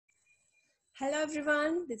Hello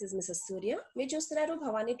everyone, this is Mrs. Surya. మీరు చూస్తున్నారు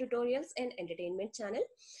Bhavani tutorials and entertainment channel.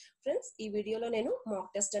 Friends, ఈ వీడియోలో నేను మాక్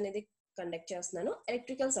టెస్ట్ అనేది కండక్ట్ చేస్తున్నాను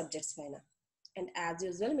ఎలక్ట్రికల్ సబ్జెక్ట్స్ పైన. అండ్ యాజ్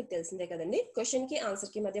యూజువల్ మీకు తెలిసిందే కదండి, క్వశ్చన్ కి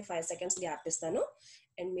ఆన్సర్ కి మధ్య 5 seconds గ్యాప్ ఇస్తాను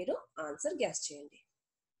అండ్ మీరు ఆన్సర్ గెస్ చేయండి.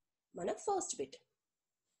 మన first bit,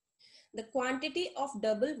 the quantity of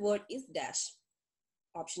double word is dash.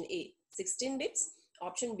 Option A 16 bits,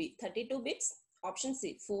 option B 32 bits, option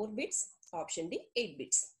C 4 bits, option D 8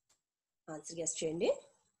 bits. Answer guess చేయండి.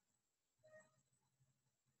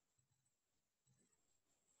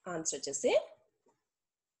 ఆన్సర్ వచ్చేసి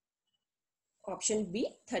option B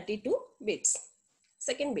 32 bits.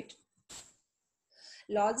 Second bit,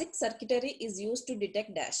 logic circuitry is used to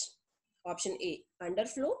detect dash. Option A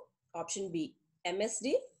underflow, option B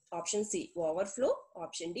MSD, option C overflow,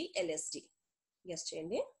 option D LSD. Guess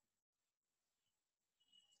చేయండి.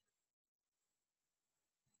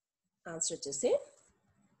 Answer వచ్చేసి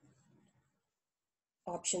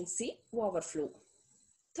option C overflow.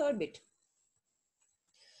 Third bit,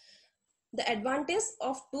 the advantage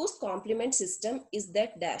of 2's complement system is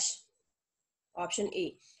that dash. Option A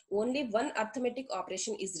only one arithmetic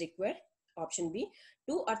operation is required. Option B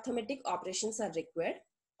 2 arithmetic operations are required.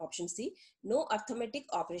 Option C no arithmetic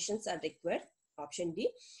operations are required. Option D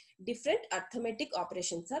different arithmetic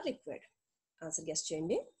operations are required. Answer guess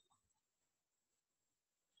cheyandi.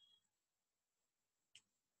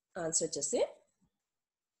 Answer chese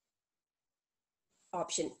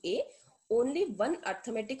option A only one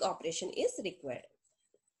arithmetic operation is required.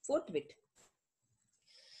 Fourth bit,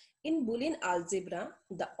 in boolean algebra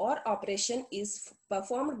the OR operation is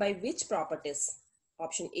performed by which properties?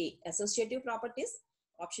 Option A associative properties,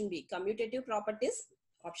 option B commutative properties,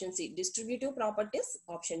 option C distributive properties,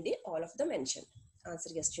 option D all of the mentioned.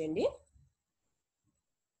 Answer guess cheyandi.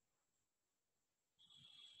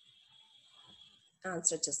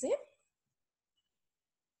 Answer chese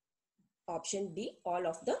option D all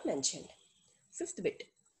of the mentioned. Fifth bit,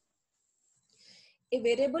 a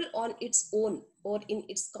variable on its own or in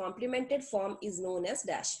its complemented form is known as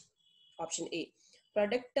dash. Option A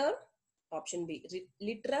product term, option B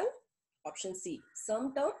literal, option C sum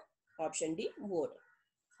term, option D word.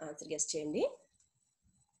 Answer guess cheyandi.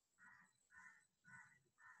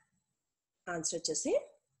 Answer chesi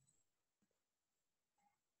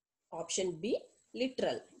option B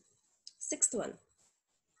literal. Sixth one,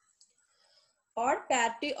 odd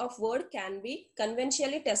parity of word can be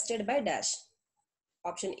conventionally tested by dash.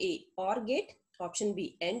 Option A OR gate, option B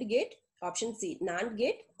AND gate, option C NAND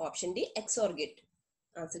gate, option D XOR gate.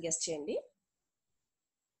 Answer guess cheyandi.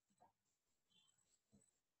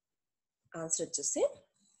 Answer వచ్చేసి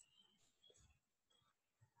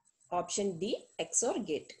option D XOR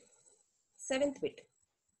gate. Seventh bit,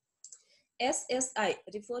 SSI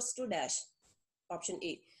refers to dash. Option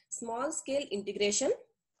A small scale integration,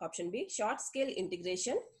 option B short scale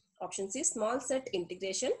integration, option C small set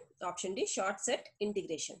integration, option D short set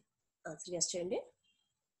integration. Answer guess cheyandi.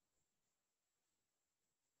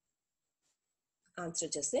 Answer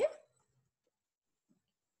chese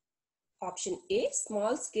option A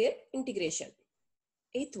small scale integration.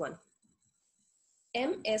 Eighth one,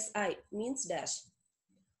 MSI means dash.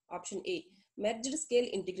 Option A merged scale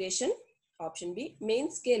integration, option B main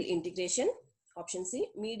scale integration, option C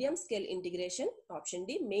medium scale integration, option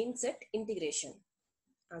D main set integration.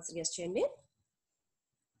 Answer guess cheyandi.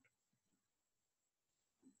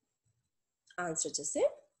 Answer chese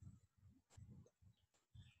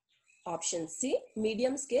option C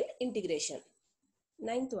medium scale integration.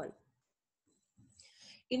 Ninth one,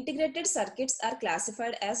 integrated circuits are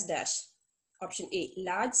classified as dash. Option A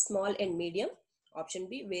large, small and medium, option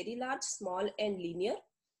B very large, small and linear,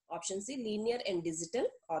 option C linear and digital,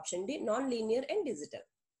 option D non-linear and digital.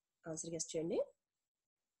 Answer guess cheyandi.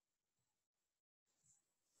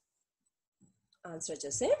 Answer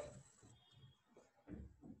chese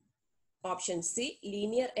option C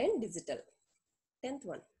linear and digital. 10th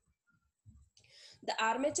one, the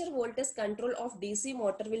armature voltage control of DC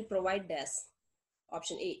motor will provide dash.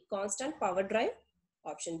 Option A constant power drive,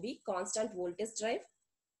 option B constant voltage drive,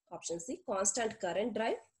 option C constant current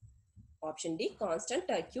drive, option D constant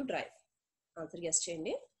IQ drive. Answer guess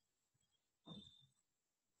cheyandi.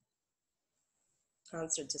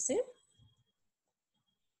 Answer chese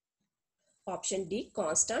option D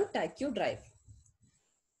constant IQ drive.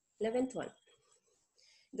 11th one,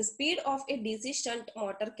 the speed of a DC shunt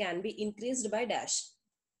motor can be increased by dash.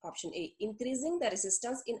 Option A increasing the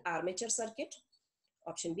resistance in armature circuit,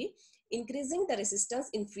 option B increasing the resistance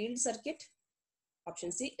in field circuit,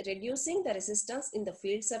 option C reducing the resistance in the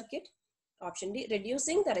field circuit, option D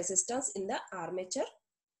reducing the resistance in the armature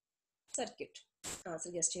circuit.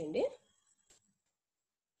 Answer guess cheyandi.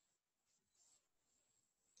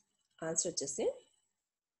 Answer వచ్చేసి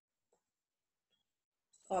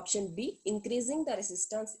option B increasing the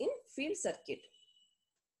resistance in field circuit.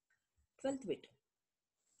 12th bit.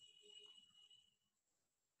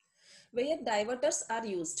 Where diverters are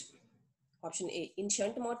used. Option A in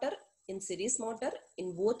shunt motor, in series motor, in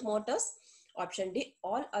both motors. Option D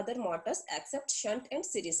all other motors except shunt and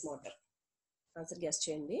series motor. Answer guess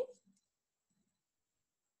cheyandi.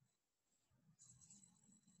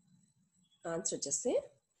 Answer వచ్చేసి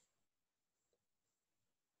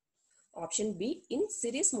option B in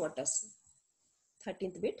series motors.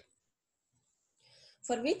 13th bit.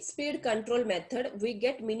 For which speed control method we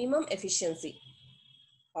get minimum efficiency?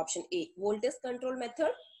 Option A voltage control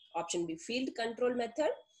method. Option B field control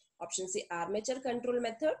method. Option C armature control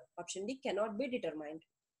method. Option D cannot be determined.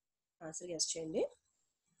 Answer guess cheyandi.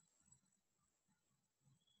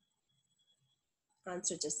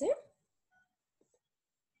 Answer వచ్చేసి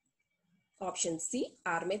option C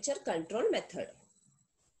armature control method.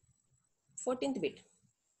 14th bit.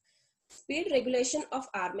 Speed regulation of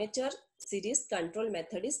armature series control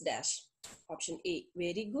method is dash. Option A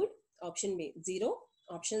very good. Option B 0.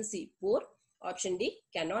 Option C poor. Option D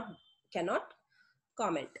cannot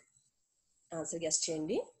comment. Answer guess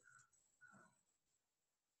cheyandi.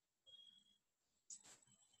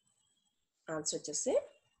 Answer వచ్చేసి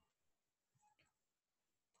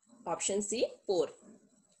option C poor.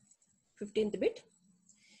 15th bit.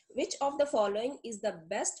 Which of the following is the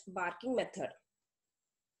best barking method?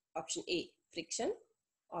 Option A friction.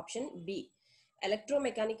 Option B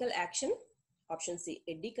electromechanical action. Option C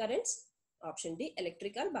eddy currents. Option D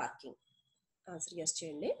electrical barking. Answer guess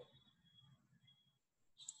cheyandi.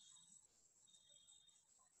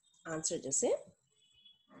 Answer వచ్చేసి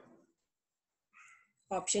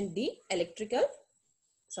option D electric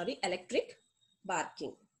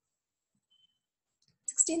barking.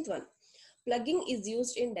 16th one. Plugging is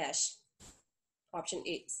used in dash. Option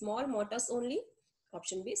A small motors only.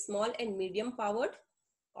 Option B small and medium powered.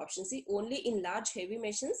 Option C only in large heavy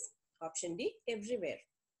machines. Option D everywhere.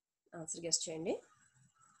 Answer guess cheyandi.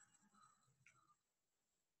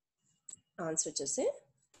 Answer వచ్చేసి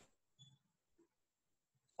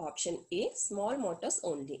option A small motors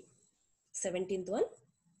only. 17th one.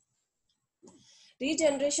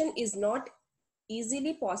 Regeneration is not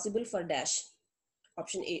easily possible for dash.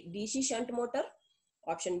 Option A DC shunt motor.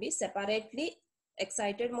 Option B separately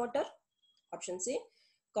excited motor. Option C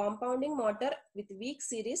compounding motor with weak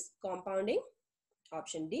series compounding.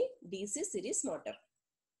 Option D DC series motor.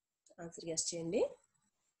 Answer guess cheyandi.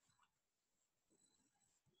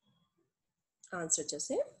 Answer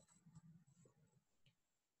వచ్చేసి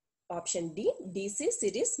option D DC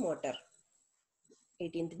series motor.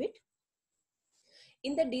 18th bit.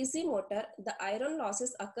 In the DC motor, the iron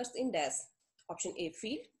losses occurs in dash. Option A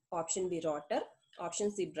field. Option B rotor. Option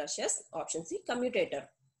C brushes. Option C commutator.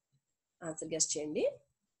 Answer guess cheyandi.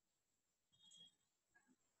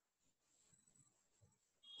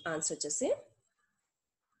 Answer వచ్చేసి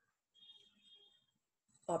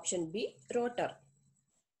option B rotor.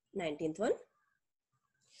 19th one.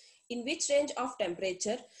 In which range of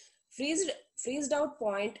temperature freezed out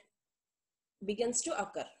point begins to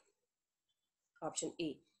occur? Option A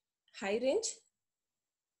high range.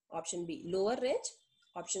 Option B lower range.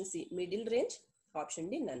 Option C middle range. Option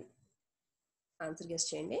D none. Answer guess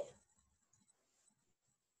cheyandi.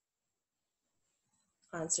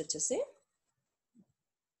 Answer వచ్చేసి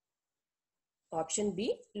option B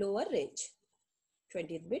lower range.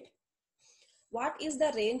 20th bit. What is the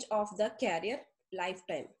range of the carrier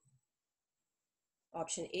lifetime?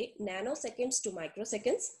 Option A nanoseconds to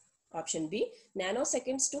microseconds. Option B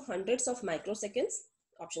nanoseconds to hundreds of microseconds.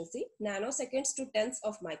 Option C nanoseconds to tens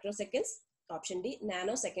of microseconds. Option D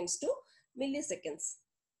nanoseconds to milliseconds.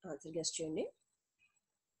 Answer guess cheyandi.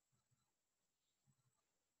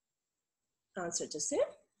 Answer వచ్చేసి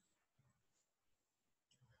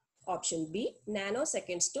option B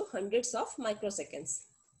nanoseconds to hundreds of microseconds.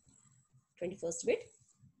 21st bit.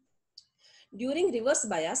 During reverse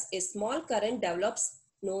bias, a small current develops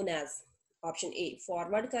known as option A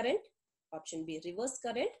forward current. Option B reverse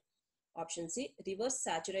current. Option C reverse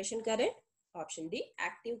saturation current. Option D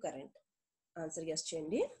active current. Answer guess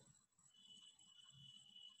cheyandi.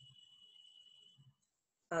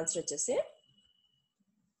 Answer వచ్చేసి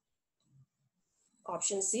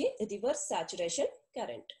option C reverse saturation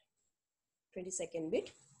current. 22nd bit.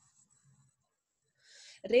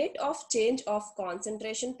 Rate of change of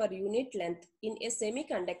concentration per unit length in a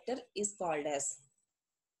semiconductor is called as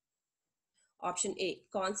option A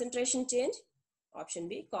concentration change. Option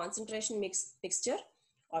B concentration mixture.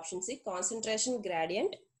 Option C concentration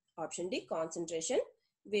gradient. Option D concentration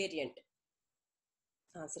variant.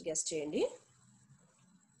 Answer guess చేయండి.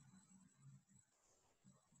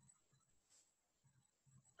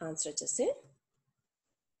 Answer వచ్చేసి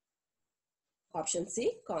option C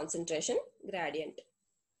concentration gradient.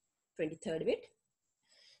 23rd bit.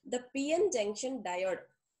 The PN junction diode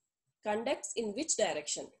conducts in which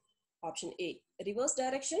direction? Option A reverse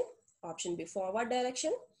direction, option B forward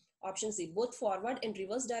direction, option C both forward and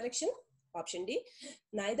reverse direction, option D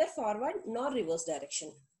neither forward nor reverse direction.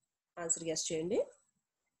 Answer guess చేయండి.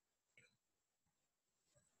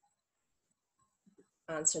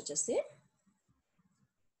 Answer వచ్చేసి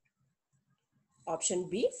option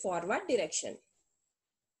B forward direction.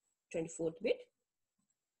 24th bit.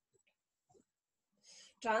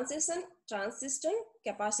 Transistor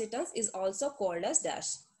capacitance is also called as dash.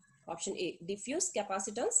 Option A diffuse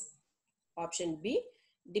capacitance, option B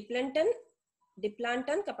depletion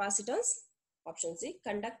capacitance, option C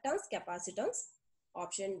conductance capacitance,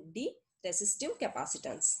 option D resistive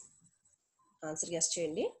capacitance. Answer guess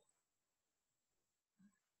చేయండి.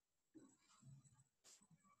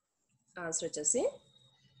 Answer వచ్చేసి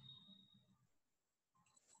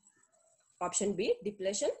option B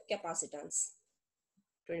depletion capacitance.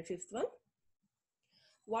 25th one.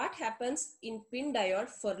 What happens in pin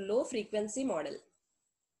diode for low frequency model?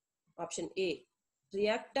 Option A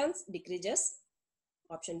reactance decreases,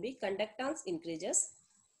 option B conductance increases,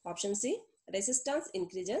 option C resistance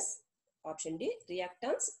increases, option D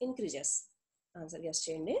reactance increases. Answer guess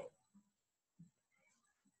చేయండి.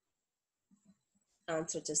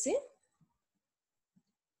 Answer వచ్చేసి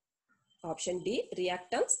option D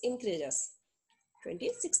reactance increases.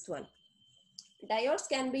 26th one. Diodes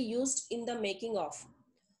can be used in the making of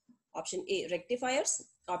option A rectifiers,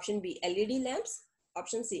 option B LED lamps,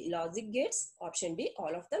 option C logic gates, option D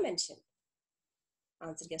all of the mentioned.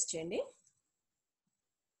 Answer guess చేయండి.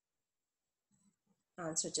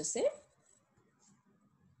 Answer వచ్చేసి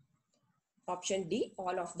option D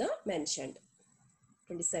all of the mentioned.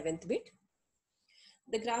 27th bit.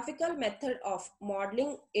 The graphical method of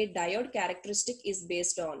modeling a diode characteristic is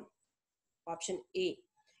based on option A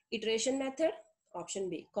iteration method, option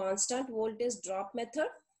B constant voltage drop method,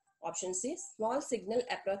 option C small signal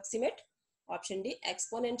approximate, option D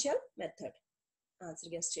exponential method. Answer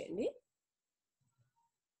guess చేయండి.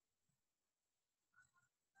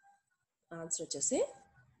 Answer వచ్చేసి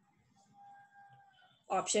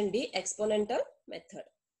option D exponential method.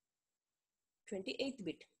 28th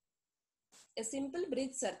bit. A simple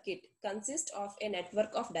bridge circuit consists of a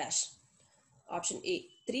network of dash. Option A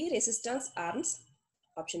 3 resistance arms,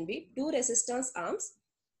 option B 2 resistance arms,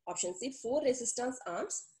 option C 4 resistance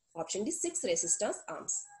arms, option D 6 resistance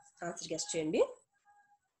arms. Answer guess చేయండి.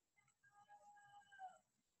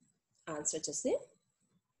 Answer వచ్చేసి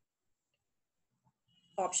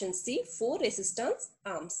option C 4 resistance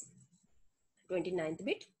arms. 29th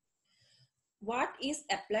bit. What is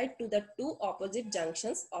applied to the two opposite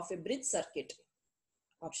junctions of a bridge circuit?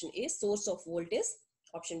 Option A source of voltage,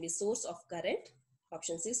 option B source of current,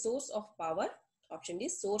 option C source of power, option D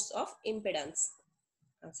source of impedance.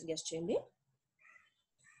 Answer guess చేయండి.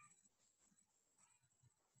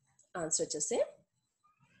 Answer వచ్చేసి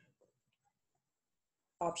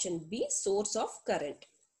option B source of current.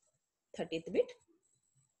 30th bit.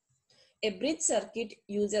 A bridge circuit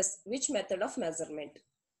uses which method of measurement?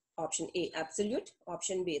 Option A absolute,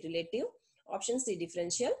 option B relative, option C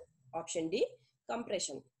differential, option D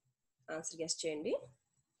compression. Answer guess చేయండి.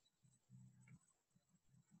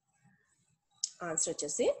 Answer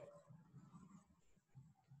వచ్చేసి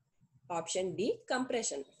option D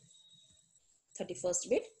compression. 31st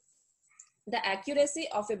bit. The accuracy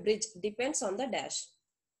of a bridge depends on the dash.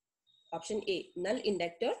 Option A null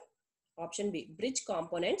inductor, option B bridge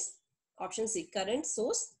components, option C current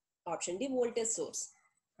source, option D voltage source.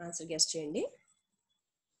 Answer guess చేయండి.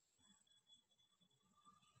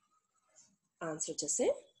 Answer వచ్చేసి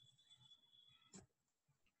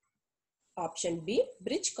option B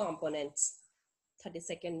bridge components.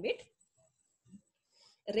 32nd bit.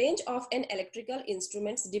 Range of an electrical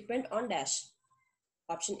instruments depend on dash.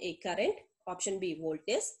 Option A current, option B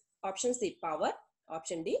voltage, option C power,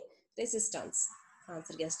 option D resistance.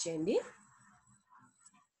 Answer guess చేయండి.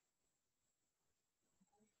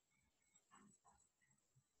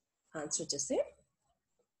 Answer వచ్చేసి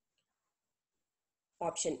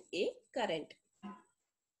option A current.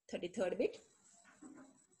 33rd bit.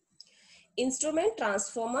 Instrument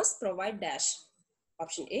transformers provide dash.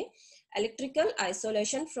 Option A electrical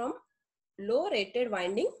isolation from low rated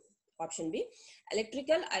winding, option B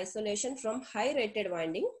electrical isolation from high rated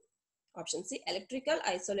winding, option C electrical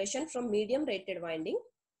isolation from medium rated winding,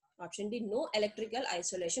 option D no electrical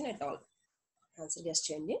isolation at all. Answer guess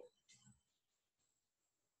చేయండి.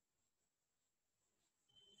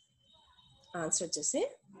 Answer వచ్చేసి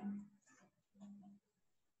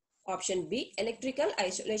option B electrical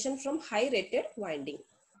isolation from high rated winding.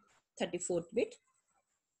 34th bit.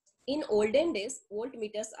 In olden days,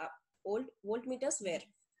 voltmeters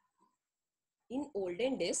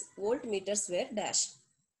were dash.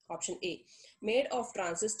 Option A, made of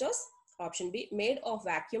transistors. Option B, made of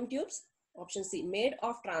vacuum tubes. Option C, made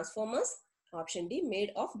of transformers. Option D,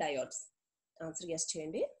 made of diodes. Answer guess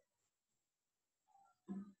cheyandi.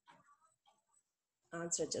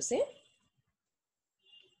 Answer వచ్చేసి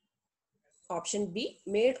option B,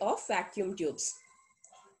 made of vacuum tubes.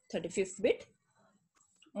 35th bit.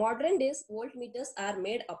 Modern days voltmeters are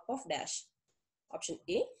made up of dash. Option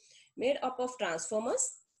A, made up of transformers.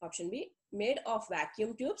 Option B, made of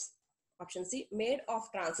vacuum tubes. Option C, made of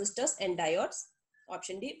transistors and diodes.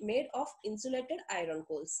 Option D, made of insulated iron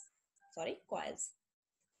coils. Coils.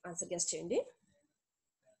 Answer guess cheyandi.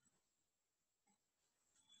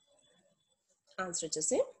 Answer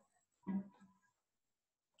వచ్చేసి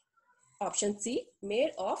option C,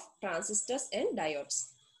 made of transistors and diodes.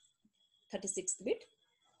 36th bit.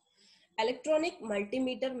 Electronic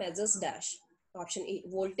multimeter measures dash. Option A,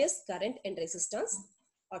 voltage, current and resistance.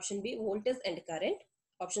 Option B, voltage and current.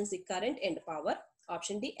 Option C, current and power.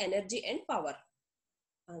 Option D, energy and power.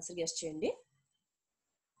 Answer guess cheyandi.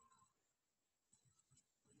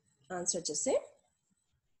 Answer వచ్చేసి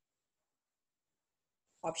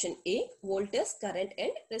option A, voltage, current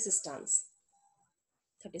and resistance.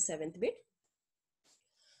 37th bit.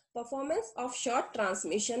 Performance of short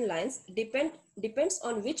transmission lines depends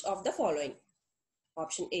on which of the following?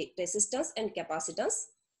 Option A, resistance and capacitance.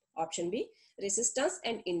 Option B, resistance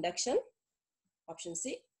and induction. Option C,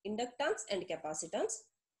 inductance and capacitance.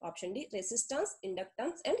 Option D, resistance,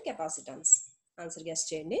 inductance and capacitance. Answer guess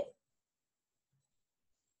cheyandi.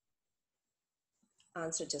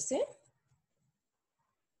 Answer వచ్చేసి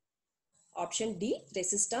option D,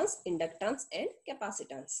 resistance, inductance and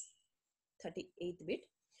capacitance. 38th bit.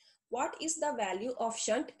 What is the value of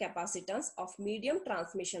shunt capacitance of medium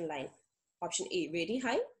transmission line? Option A, very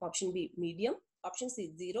high. Option B, medium. Option C,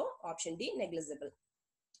 0. Option D, negligible.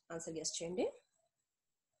 Answer guess cheyandi.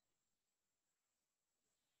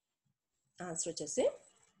 Answer వచ్చేసి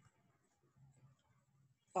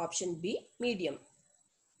option B, medium.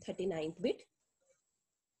 39th bit.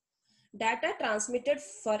 Data transmitted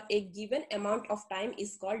for a given amount of time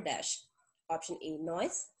is called dash. Option A,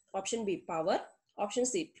 noise. Option B, power. Option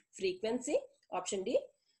C, frequency. Option D,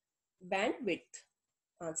 bandwidth.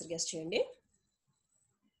 Answer guess cheyandi.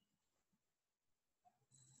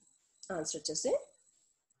 Answer వచ్చేసి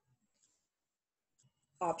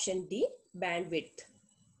option D, bandwidth.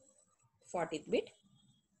 40th bit.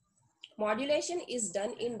 Modulation is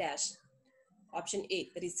done in dash. Option A,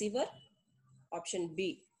 receiver. Option B,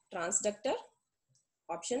 transductor.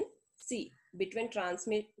 Option C, between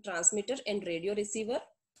transmitter and radio receiver.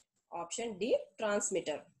 Option D,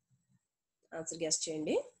 transmitter. Answer guess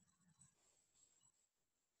cheyandi.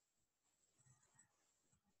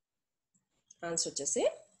 Answer వచ్చేసి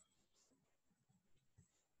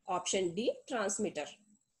option D, transmitter.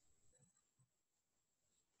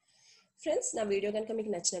 Friends, నా video కనుక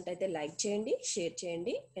మీకు నచ్చినట్టయితే like చేయండి, share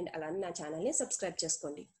చేయండి and అలానే నా ఛానల్ని సబ్స్క్రైబ్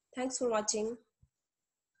చేసుకోండి. Thanks for watching.